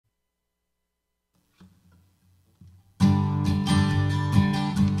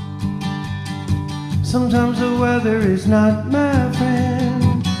Sometimes the weather is not my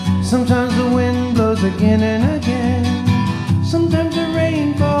friend. Sometimes the wind blows again and again. Sometimes the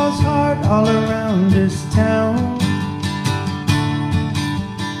rain falls hard all around this town.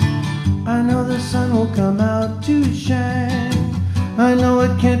 I know the sun will come out to shine. I know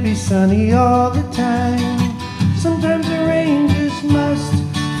it can't be sunny all the time. Sometimes the rain just must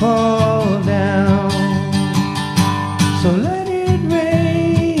fall down. So let it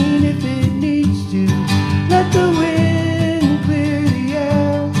rain if it needs to. Let the wind clear the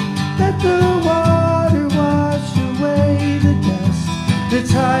air. Let the water wash away the dust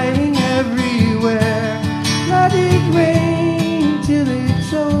that's hiding everywhere. Let it rain till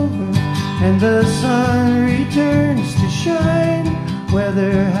it's over and the sun returns to shine.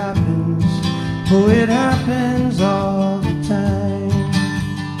 Weather happens, oh it happens all the time.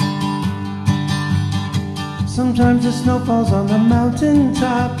 Sometimes the snow falls on the mountain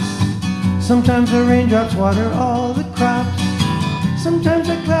tops. Sometimes the raindrops water all the crops. Sometimes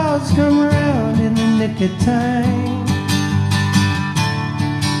the clouds come around in the nick of time.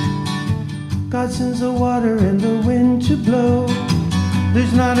 God sends the water and the wind to blow.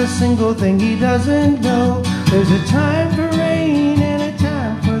 There's not a single thing He doesn't know. There's a time for rain and a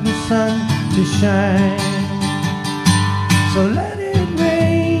time for the sun to shine. So let it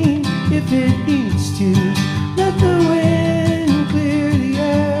rain if it needs to. Let the wind clear the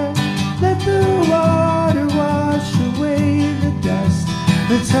air. Let the water wash away the dust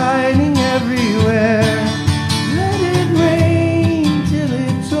that's hiding everywhere. Let it rain till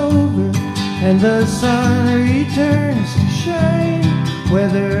it's over and the sun returns to shine.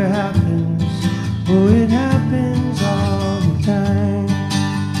 Weather happens, oh it happens all the time.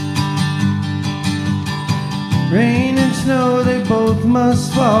 Rain and snow, they both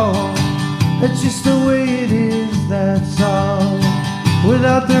must fall. That's just the way it is, that's all.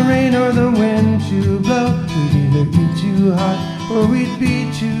 Without the rain or the wind to blow, we'd either be too hot or we'd be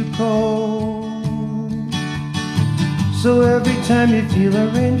too cold. So every time you feel a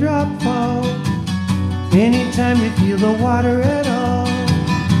raindrop fall, anytime you feel the water at all,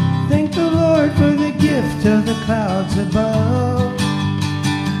 thank the Lord for the gift of the clouds above.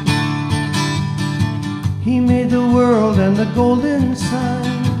 He made the world and the golden sun.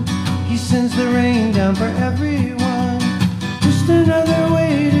 He sends the rain down for everyone. Just another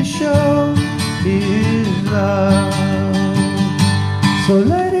way to show His love. So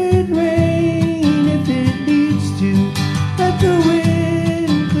let it rain if it needs to. Let the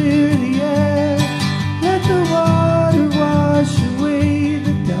wind clear the air. Let the water wash away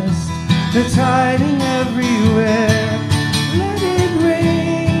the dust that's hiding everywhere. Let it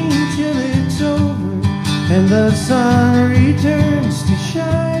rain till it's over and the sun returns to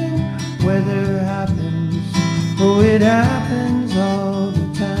shine. Weather happens, oh it happens all the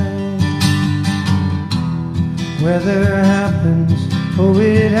time. Weather happens, oh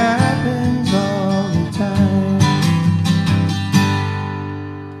it happens.